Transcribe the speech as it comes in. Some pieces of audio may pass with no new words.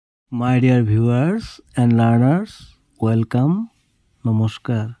My dear viewers and learners, welcome,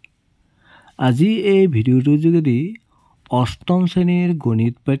 নমস্কাৰ। আজি এই ভিডিঅ'টোৰ যোগেদি অষ্টম শ্ৰেণীৰ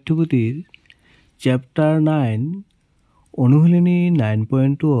গণিত পাঠ্যপুথিৰ চেপ্টাৰ 9 অনুশীলনী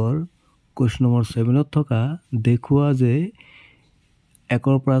 9.2 কুৱেশ্যন নম্বৰ 7ত থকা দেখুওৱা যে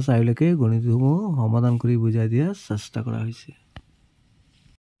 1ৰ পৰা 4 লৈকে গণিতসমূহ সমাধান কৰি বুজাই দিয়াৰ চেষ্টা কৰা হৈছে।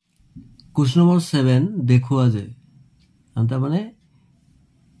 কুৱেশ্যন নম্বৰ 7 দেখুওৱা যে আনটা মানে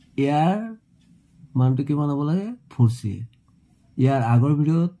ইয়াৰ মানটো কিমান হ'ব লাগে 4c। ইয়াৰ আগৰ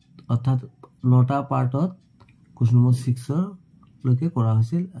ভিডিঅ'ত অৰ্থাৎ 9টা পাৰ্টত কুৱেশ্যন নম্বৰ 6 লৈকে কৰা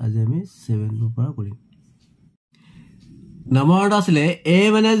হৈছিল। আজি আমি 7 ৰ পৰা কৰিম। নম্বৰটা আছিলে a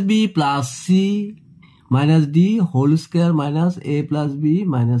 - b + c - d whole square - a + b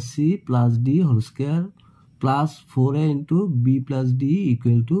 - c + d whole square + 4a * b + d =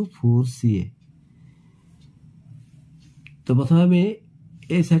 4ca। তো প্ৰথমে আমি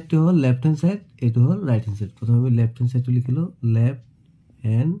এই সাইডটো হল লেফট হ্যান্ড সাইড, এটো হল রাইট হ্যান্ড সাইড। প্রথমে আমি লেফট হ্যান্ড সাইডটো লিখিলো, লেফট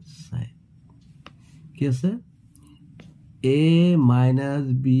হ্যান্ড সাইড কি আছে a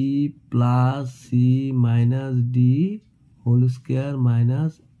 - b + c - d whole square -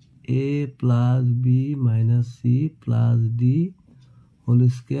 a + b - c + d whole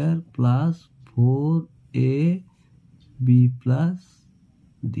square + 4a b +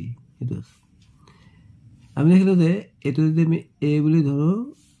 d। এটো আমি দেখিলো যে এটো যদি আমি a বুলি ধৰো,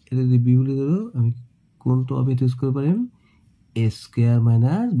 এটো যদি b বুলি ধৰো, আমি কোনটো আমি ইউজ কৰিব পাৰিম a square -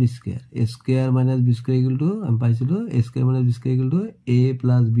 b square. a square - b square আমি পাইছিলো a square - b square a +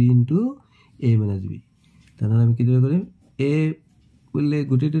 b * a - b। তাহলে আমি কি ধরে কৰিম a বললে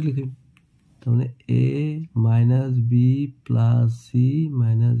গোটেটো লিখিম। তাহলে a - b + c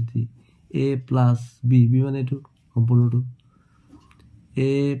 - d a + b মানে এটো সম্পূৰ্ণটো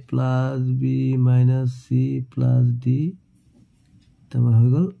a + b - c + d তারপর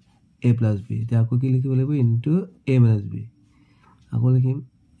হয়ে গেল a + b। এটা আকৌ কি লিখিব লাগিব ইনটু a - b। আকৌ লিখিম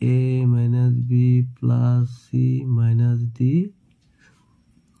a - b + c - d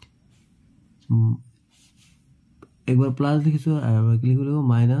একবার প্লাস লিখিছো আর একবার কি লিখিব লাগিব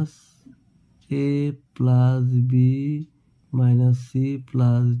minus a + b - c +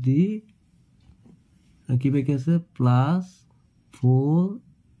 d আর কি বাকি আছে plus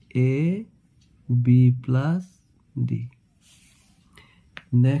 4a b + d।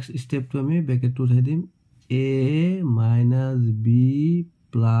 Next স্টেপটো আমি ব্র্যাকেট উঠাই দিম a - b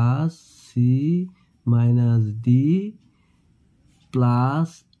 + c - d plus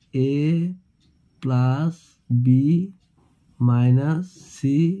a plus b minus c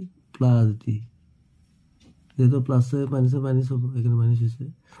plus d। যেহেতু প্লাস মাইনাস মাইনাস হবে, এখানে মাইনাস হয়েছে।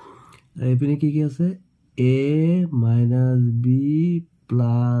 আর এখানে কি কি আছে a minus b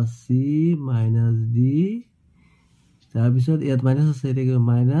plus c minus d তাৰপিছত ইয়াত মাইনাস আছে, এটা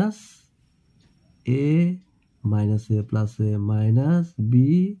minus a minus a plus a minus b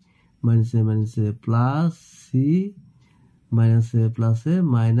minus a plus c minus a plus a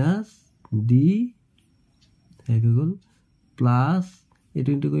minus d এক গল প্লাস এটো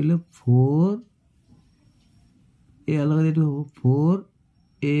ইনটু কৰিলে 4 এ লগত এটো হ'ব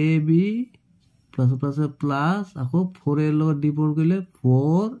 4ab প্লাস প্লাস প্লাস আকৌ 4 এর লগত d পূৰণ কৰিলে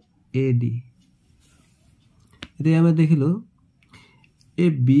 4ad। এতিয়া আমি দেখিলো এই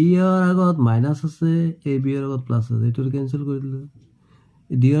b এর আগত মাইনাস আছে, a b এর আগত প্লাস আছে, এটো ক্যান্সেল কৰি দিলো।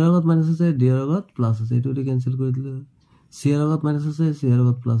 d এৰ আগত মাইনাস আছে, d এৰ আগত প্লাস আছে, এটো ক্যান্সেল কৰি দিলো। c এৰ আগত মাইনাস আছে, c এৰ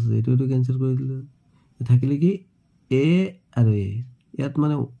আগত প্লাস আছে, এটো ক্যান্সেল কৰি দিলো। থাকিলে কি a আর a, ইয়াত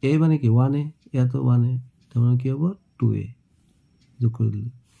মানে a মানে কি 1a, ইয়াতো 1a, তার মানে কি হ'ব 2a যোগ কৰি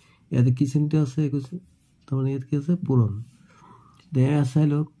দিলো। ইয়াতে কি চিহ্নটো আছে কৈছে, তার মানে ইয়াত কি আছে পূরণ। দেয়া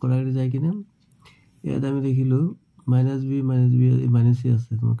চাইলো করাইতে যাই কিনা ইয়াত আমি দেখিলো মাইনাস b মাইনাস c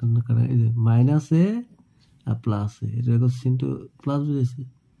আছে, তোমার কারণে করা এই যে minus a are plus a, এটা কো চিহ্নটো প্লাস বুঝাইছে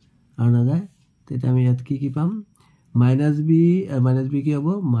আর না যায়। তো আমি ইয়াত কি কি পাম মাইনাস b আর মাইনাস b কি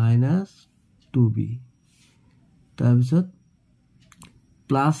হবে মাইনাস 2b। তাৰপিছত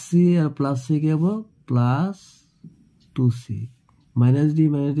প্লাস c আর প্লাস c কি হ'ব প্লাস 2c মাইনাস d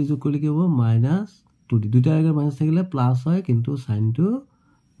যোগ করলে কি হবে মাইনাস 2d। দুইটার আগে মাইনাস থাকলে প্লাস হয় কিন্তু সাইনটো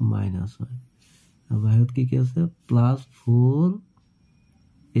মাইনাস হয়। আর বাহিৰত কি কি আছে প্লাস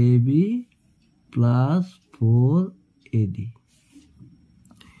 4ab প্লাস 4ad।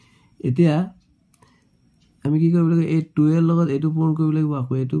 এতিয়া আমি কি কৰিব লাগিব এই 2 এৰ লগত এটো পূৰণ কৰিব লাগিব,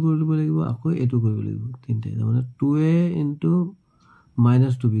 আকৌ এটো কৰিব লাগিব, আকৌ এটো কৰিব লাগিব, তিনটাই। মানে 2a *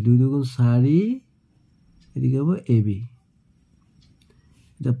 -2b 2 * 2 4 এদিকে হ'ব ab।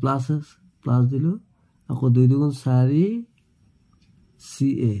 এটা প্লাস প্লাস দিলো, আকৌ 2 * 2 4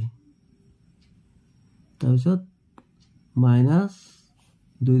 ca তাৰপিছত মাইনাস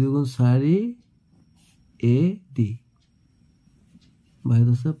 2 2 4 AD বাহিৰত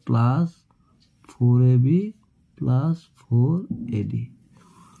আছে প্লাস 4AB প্লাস 4AD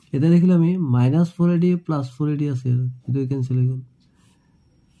এটা দেখিলো আমি মাইনাস 4AD প্লাস 4AD আছে এটো ক্যান্সেল হৈ গল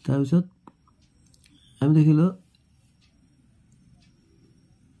তাৰ পিছত আমি দেখিলো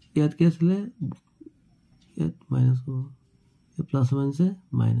ইয়াত কি আছিল ইয়াত মাইনাস হ'ব এ প্লাস মাইনাসে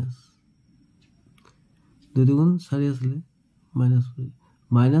মাইনাস 2 2 4 আছিল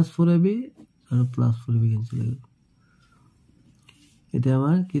মাইনাস 4AB আৰু প্লাস 4AB ক্যান্সেল হৈ গল এটা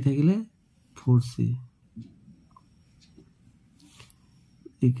আমাৰ কি থাকিলে 4C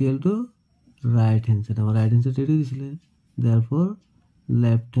equal to right hand side our right hand side এটো দিছিলে therefore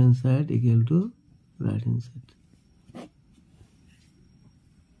left hand side equal to right hand side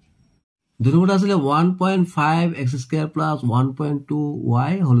দুটোটা আসলে 1.5 x square plus 1.2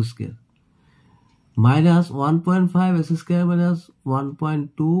 y whole square minus 1.5 x square minus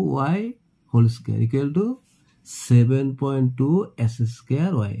 1.2 y whole square equal to 7.2 s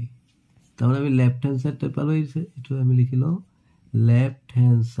square y তাহলে আমি left hand side পালো এটো আমি লিখিলো left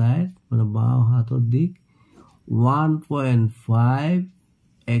hand side মানে বাও হাতৰ দিক 1.5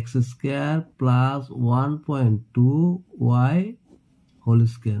 x square plus 1.2 y whole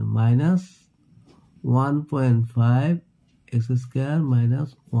square minus 1.5 x square minus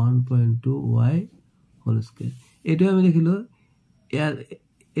 1.2 y whole square এটো আমি দেখিলো ইয়াৰ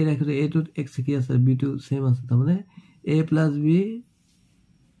এর এখানে a to x কি আছে b to সেম আছে তার মানে a plus b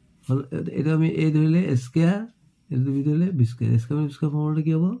এটা আমি a ধরিলে স্কয়ার এটা b ধরিলে b স্কয়ার স্কয়ার ফর্মুলাটা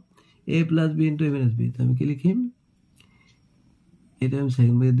কি হবে a plus b into a minus b তো আমি কি লিখিম এটা আমি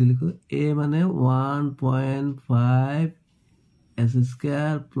সেকেন্ড ব্র্যাকেট দিয়ে লিখো a মানে 1.5 s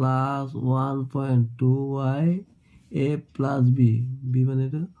square plus 1.2y a plus b b মানে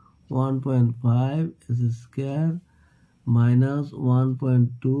এটা 1.5 s square minus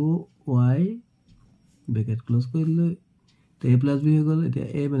 1.2y bracket close করলে তো a plus b হয়ে গেল এটা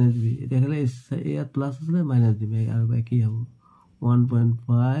a minus b এটা হলো a plus আসলে minus b আর বাকি হবে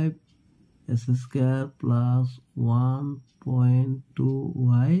 1.5 s square plus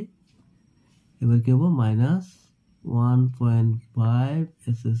 1.2y এবার কি হবে minus 1.5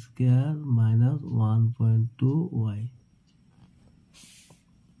 s square minus 1.2y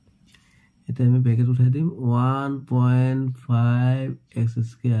এটা আমি ব্র্যাকেট উঠাই দিম 1.5 x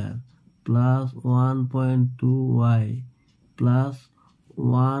square plus 1.2y plus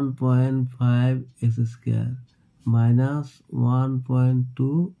 1.5 x square minus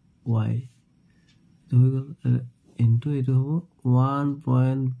 1.2y তো হৈ গল ইনটু এটো হ'ব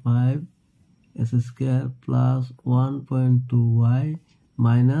 1.5 s square plus 1.2y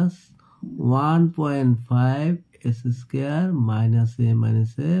minus 1.5 s square minus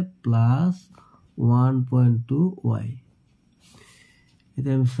a plus 1.2y এটা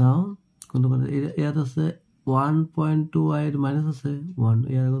আমি চাও কোনটো কথা ইয়াত আছে 1.2y মাইনাস আছে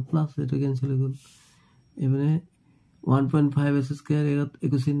 1 ইয়াৰ আগত প্লাস এটা ক্যান্সেল হৈ গল এবাৰে 1.5 s square এগত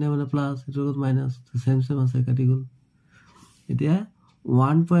একো চিহ্ন মানে প্লাস এটাৰ আগত মাইনাস সেম সেম আছে কাটি গল এতিয়া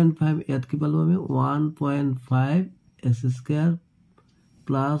 1.5 ইয়াত কি পালো আমি 1.5 s square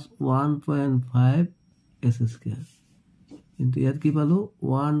plus 1.5 s square into ইয়াত কি পালো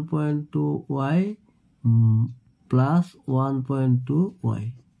 1.2y plus 1.2y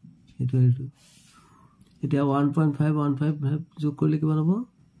এটো এতিয়া 1.5 যোগ কৰিলে কি হ'ব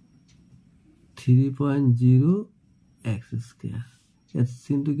 3.0 x square ইয়াত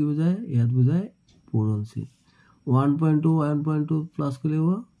চিনটো কি বুজায় ইয়াত বুজায় পূৰণ চিন 1.2 প্লাস করলে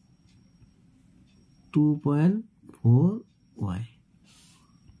हो 2.4y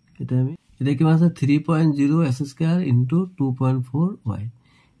এটা আমি এটা কি আছে 3.0 s square into 2.4y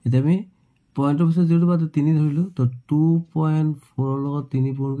এটা আমি পয়েন্টৰ পিছত 0 বাদ 3 ধৰিলো তো 2.4 লগত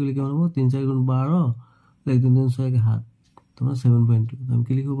 3 পূৰণ কৰিলে কি হ'ব 3 4 গুণ 12 লাইক 3 গুণ 6 7 তোমরা 7.2 আমি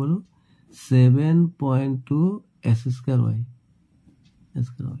কি লিখব পাৰো 7.2 s square y s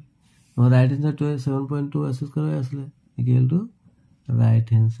square y right hand side to 7.2 s square is equal to right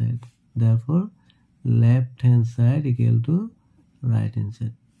hand side therefore left hand side equal to right hand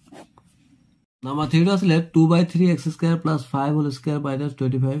side number 3 is 2/3 x square plus 5 whole square minus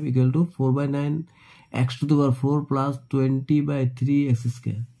 25 equal to 4/9 x to the power 4 plus 20/3 x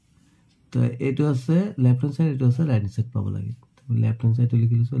square তো এটো আছে left hand side এটো আছে right hand side পাব লাগে left hand side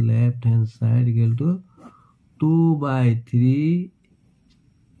লিখিছো left hand side equal to 2/3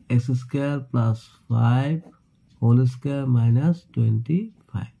 x square plus 5 whole square minus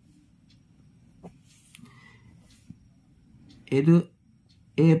 25 এটো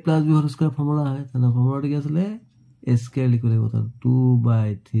a plus b whole square formula है तो formula क्या चले a square लिखो लेगो तो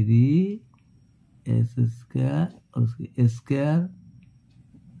 2/3 s square और a square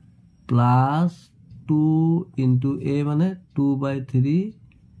plus 2 into a মানে 2/3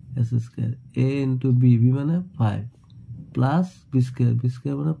 s square, a into b মানে 5 plus b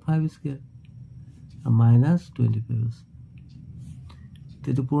square মানে 5 square minus 25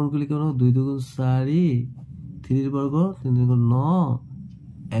 তেটো পূরণ করলে কেমন 2 2 4 3 বর্গ 3 2 9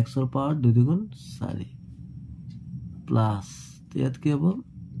 x এর পাওয়ার 2 2 4 প্লাস ইয়াত কি হবে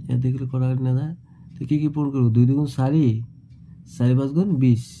ইয়াত দেখলে করা না যায় তো কি পূরণ করব 2 2 4 4 5 গুণ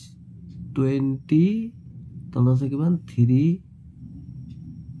 20 20 তল আছে কিমান 3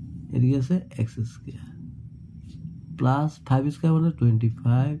 এদিকে আছে x স্কয়ার প্লাস 5 স্কয়ার মানে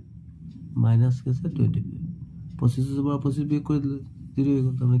 25 মাইনাস আছে 25 25 এর পর 25 বিয়োগ করে দিলে 0 হয়ে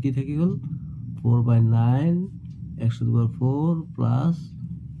গেল তাহলে কি থেকে গেল 4/9 x to the power 4 plus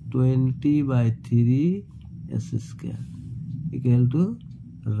 20/3 s square equal to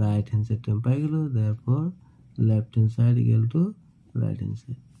right hand side term পাই গেল therefore left hand side equal to right hand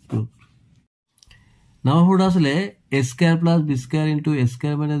side proved. Now what আসলে a square plus b square into a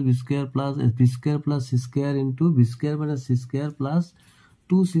square minus b square plus b square plus c square into b square minus c square plus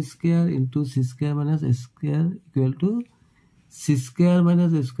 2c square into c square minus a square equal to c square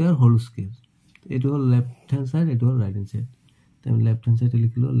minus a square whole square. It was left hand side, it was right hand side. Then left hand side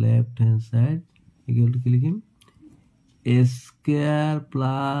लिख लो left hand side equal to क्या लिखें a square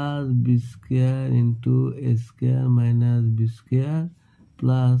plus b square into a square minus b square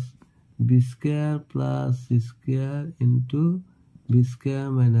plus b square plus c square into b square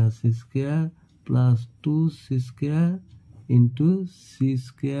minus c square plus 2c square into c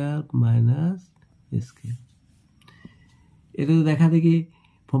square minus a square. এটা তো দেখা দেখি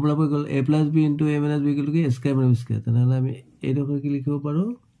formula বই গেল a plus b into a minus b equal to a square minus b square তাহলে আমি এরকম কি লিখব পারো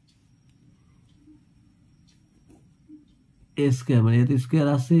a square মানে এত স্কয়ার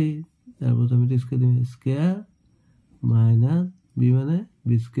আছে তারপর আমি এটা স্কয়ার দিই স্কয়ার মাইনাস b মানে b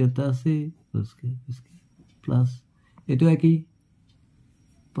স্কয়ারটা আছে স্কয়ার প্লাস এটা একই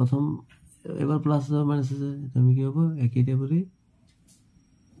প্রথম এবার প্লাস মাইনাস আছে আমি কি হবে একইটা করি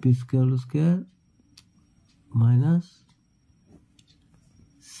b square square minus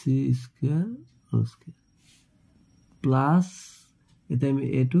c square whole square plus এটা আমি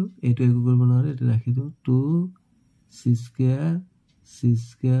a2 একু করব না এটা রাখি দাও 2c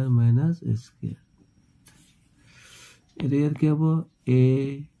square minus a square এটা এর কি হবে a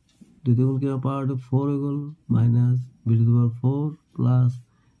দুই গুণ কি পাওয়ার 4 হয়ে গেল minus b to the power 4 plus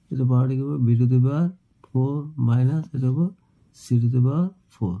এটা পাওয়ার কি হবে b to the power 4 minus এটা হবে c টু দি পাওয়ার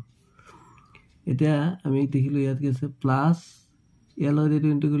 4 এটা আমি দেখিলো ইয়াত কি আছে প্লাস এল আর এটা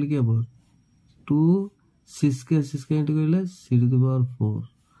ইনটু করলে কি হবে 2c স্কয়ার ইনটু করলে c to the power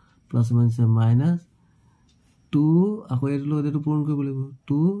 4 plus minus 2 আকৌ এর লো এটা পূরণ করব লাগিব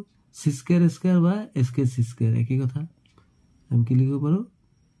 2c স্কয়ার বা c স্কয়ার একই কথা আমি কি লিখব পারো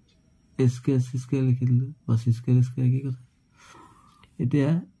c স্কয়ার লিখি দিল বা c স্কয়ার একই কথা এটা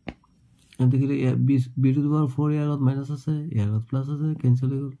আমি দেখিলে b টু দি পাওয়ার 4 এর আগত মাইনাস আছে এর আগত প্লাস আছে ক্যান্সেল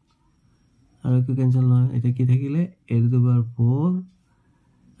হয়ে গেল আর একটু ক্যান্সেল নয় এটা কি থাকিলে a টু দি পাওয়ার 4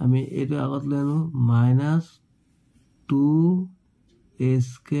 আমি এটা আগত লেনো minus 2a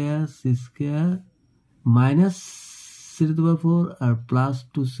square c square minus c to the power 4 are plus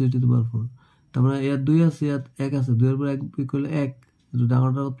 2c to the পাওয়ার 4 তার মানে এর 2 আছে এর 1 আছে 2 এর পর 1 বিয়োগ করলে 1 এটা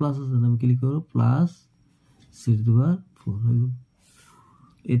ডাঙরটা প্লাস আছে আমি কি লিখব প্লাস c টু দি পাওয়ার 4 হয়ে গেল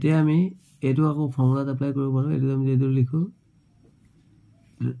এটা আমি এটো আকৌ ফর্মুলা অ্যাপ্লাই করব পারো এটা আমি যেটো লিখো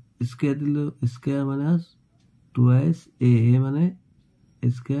square Dil square minus 2s a মানে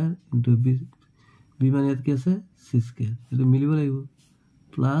স্কয়ার ইনটু b মানে এত কি আছে c স্কয়ার এটা মিলিব লাগিব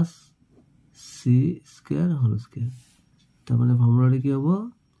plus c square whole square তার মানে ফর্মুলাটা কি হবে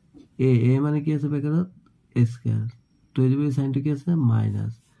a মানে কি আছে ব্র্যাকেটত a স্কয়ার তো এই যে সাইনটা কি আছে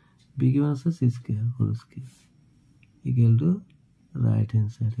মাইনাস b কি মানে আছে c square whole square equal to right hand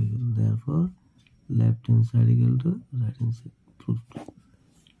side therefore left hand side equal to right hand side proved.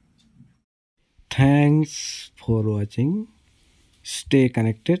 Thanks for watching. Stay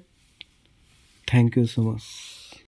connected. Thank you so much.